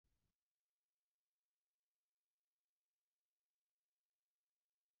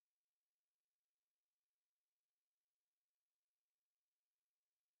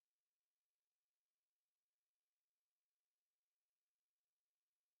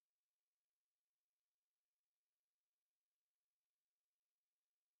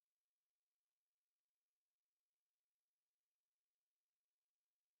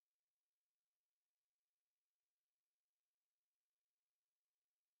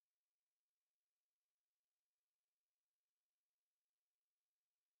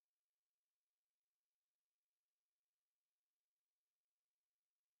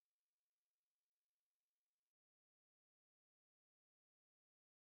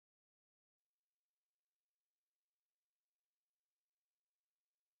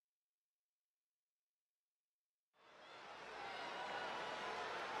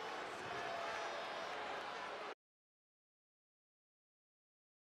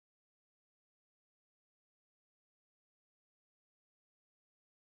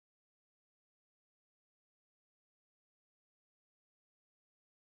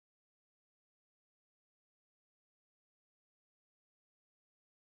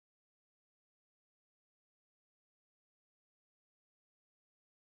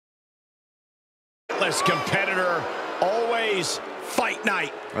relentless competitor, always fight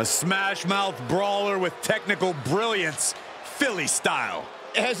night. A smash-mouth brawler with technical brilliance, Philly style.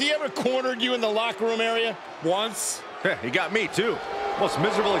 Has he ever cornered you in the locker room area? Once. He got me, too. Most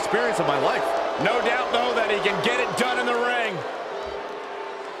miserable experience of my life. No doubt, though, that he can get it done in the ring.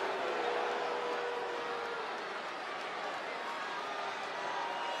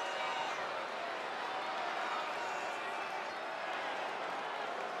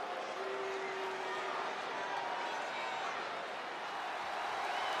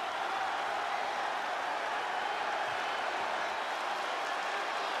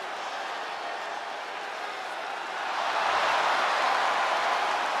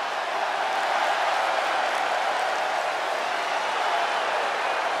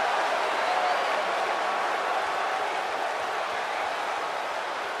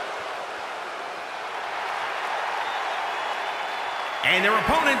 And their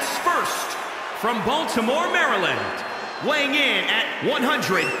opponents first, from Baltimore, Maryland, weighing in at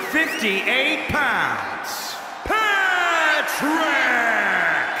 158 pounds, Patrick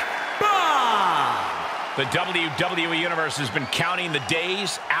Bob! The WWE Universe has been counting the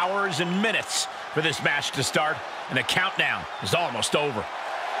days, hours, and minutes for this match to start, and the countdown is almost over.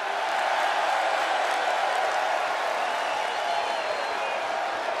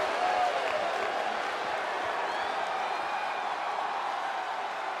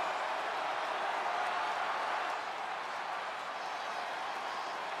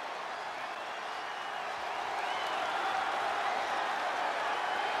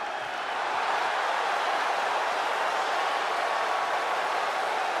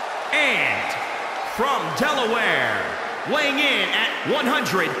 And from Delaware, weighing in at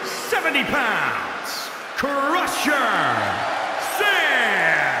 170 pounds, Crusher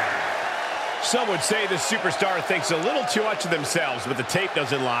Sam! Some would say this superstar thinks a little too much of themselves, but the tape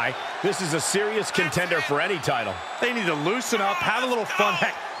doesn't lie. This is a serious contender for any title. They need to loosen up, have a little fun,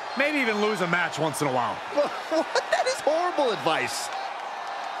 heck, maybe even lose a match once in a while. What? That is horrible advice.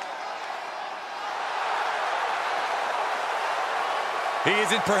 He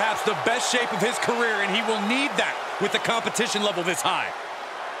is in perhaps the best shape of his career, and he will need that with the competition level this high.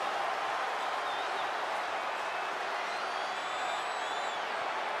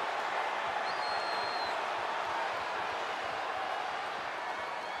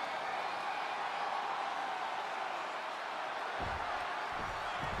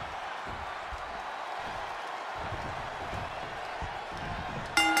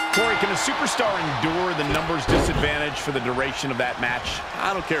 Corey, can a superstar endure the numbers disadvantage for the duration of that match?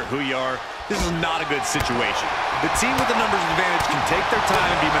 I don't care who you are. This is not a good situation. The team with the numbers advantage can take their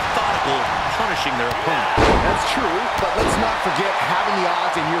time and be methodical of punishing their opponent. That's true, but let's not forget having the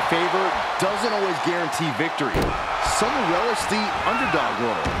odds in your favor doesn't always guarantee victory. Some relish the underdog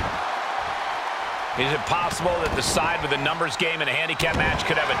role. Is it possible that the side with a numbers game in a handicap match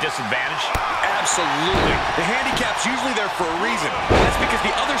could have a disadvantage? Absolutely. The handicap's usually there for a reason. That's because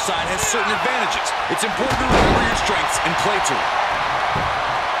the other side has certain advantages. It's important to remember your strengths and play to it.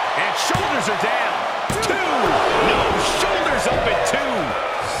 And shoulders are down. Two. No, shoulders up at two.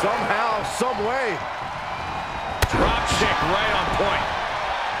 Somehow, some way. Drop kick right on point.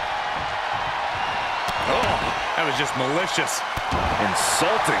 Oh, that was just malicious.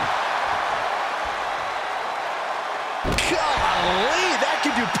 Insulting. Golly, that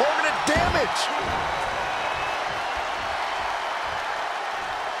could do permanent damage.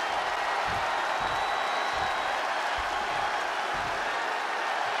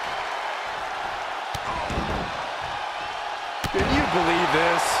 Can you believe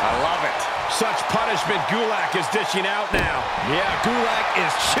this? I love it. Such punishment Gulak is dishing out now. Yeah, Gulak is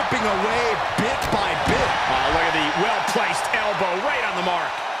chipping away bit by bit. Oh, look at the well-placed elbow right on the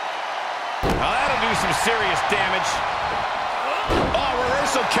mark. Now that'll do some serious damage. Oh,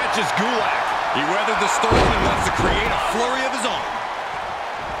 reversal catches Gulak. He weathered the storm and wants to create a flurry of his own.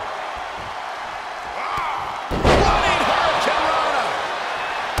 Running Hurricanrana.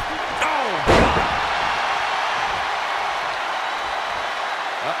 Oh, God.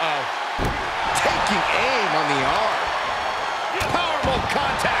 Uh-oh. Taking aim on the arm. Powerful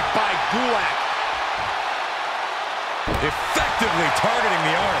contact by Gulak. Effectively targeting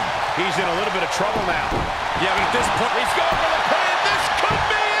the arm. He's in a little bit of trouble now. Yeah, but at this point, He's going for the pin. This could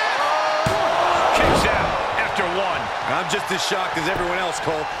be it. Kicks out after one. I'm just as shocked as everyone else,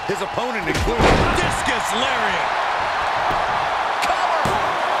 Cole. His opponent included. Discus lariat. Cover.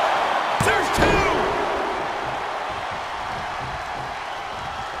 There's two.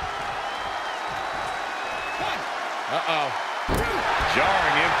 Uh-oh.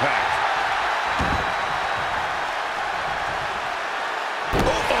 Jarring impact. Oh,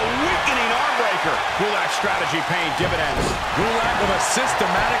 a weakening arm breaker. Gulak's strategy paying dividends. Gulak with a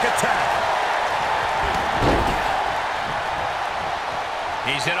systematic attack.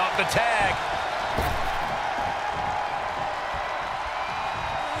 He's in off the tag.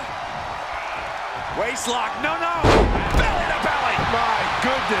 Waistlock, no. Belly to belly. My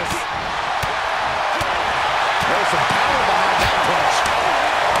goodness. There's some power behind that punch.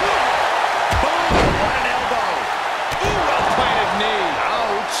 Boom, what an elbow. Ooh, well-planted knee.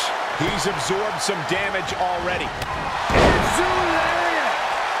 Ouch. He's absorbed some damage already. Lariat.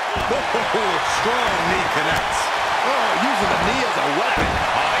 Strong knee connects. Oh, using the knee as a weapon.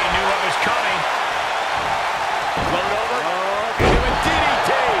 Oh, he knew what was coming. Float over. Into a DDT.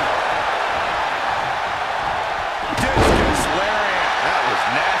 Discus lariat. That was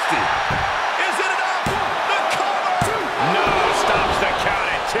nasty. Is it enough? The cover. No, stops the count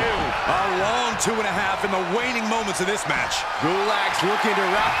at 2. A long 2.5 in the waning moments of this match. Gulak's looking to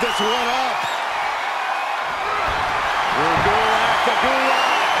wrap this one up. The Gulak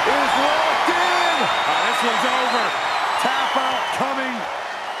is locked in. This one's over. Tap out coming.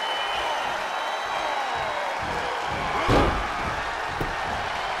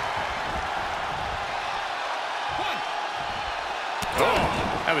 Oh,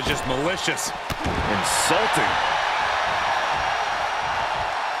 that was just malicious. Insulting.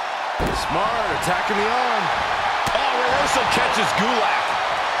 Smart, attacking the arm. Oh, reversal catches Gulak.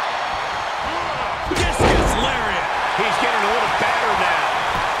 Discus lariat. He's getting a little battered now.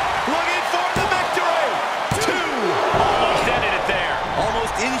 Looking for the victory. 2. Almost ended it there.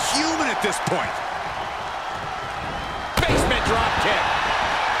 Almost inhuman at this point. Basement drop kick.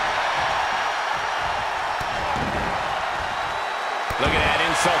 Look at that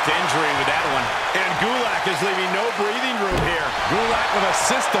insult to injury with that one. And Gulak is leaving no breathing room here. Gulak with a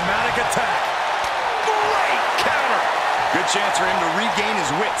systematic attack. Great counter. Good chance for him to regain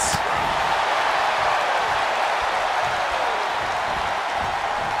his wits.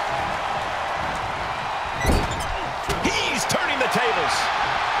 He's turning the tables.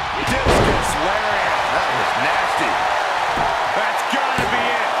 Discus lariat. That was nasty. That's gotta be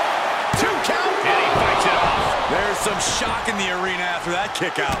it. 2 count. And he fights it off. There's some shock in the arena after that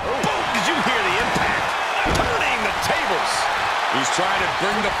kick out. Boom, did you hear the impact? Turning the tables. He's trying to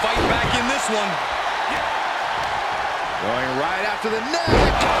bring the fight back in this one. Going right after the neck.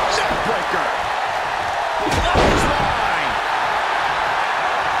 Neckbreaker. Line.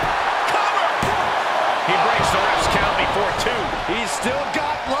 Cover. He breaks the ref's count before 2. He's still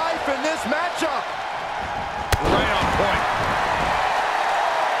got life in this matchup. Right on point.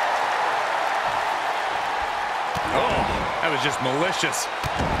 Oh, that was just malicious.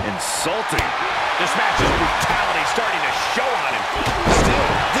 Insulting. This match's brutality starting to show on him. Still,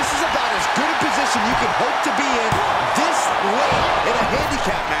 this is about as good a position you can hope to be in this late in a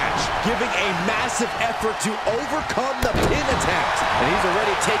handicap match. Giving a massive effort to overcome the pin attempt. And he's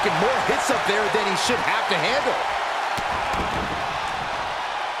already taken more hits up there than he should have to handle.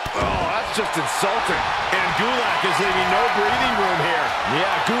 Oh, that's just insulting. And Gulak is leaving no breathing room here.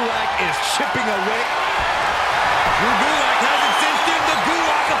 Yeah, Gulak is chipping away. Gulak hasn't cinched in the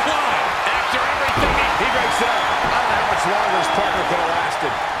Gulak applied. After everything, he breaks it up. I don't know how much longer his partner could have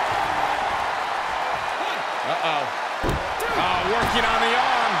lasted. Uh-oh. Oh, working on the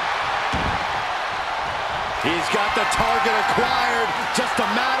arm. He's got the target acquired. Just a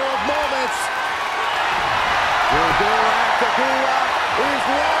matter of moments. The Gulak is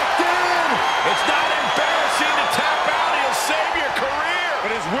locked in. It's not embarrassing to tap out. He'll save your career. But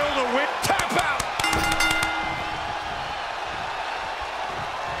his will to win. Tap out.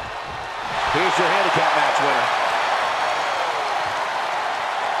 Here's your handicap match winner.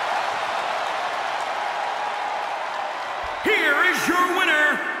 Here is your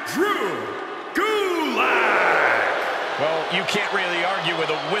winner, Drew Gulak. Well, you can't really argue with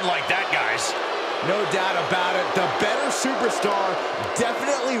a win like that, guys. No doubt about it. The better superstar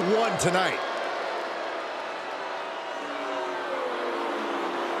definitely won tonight.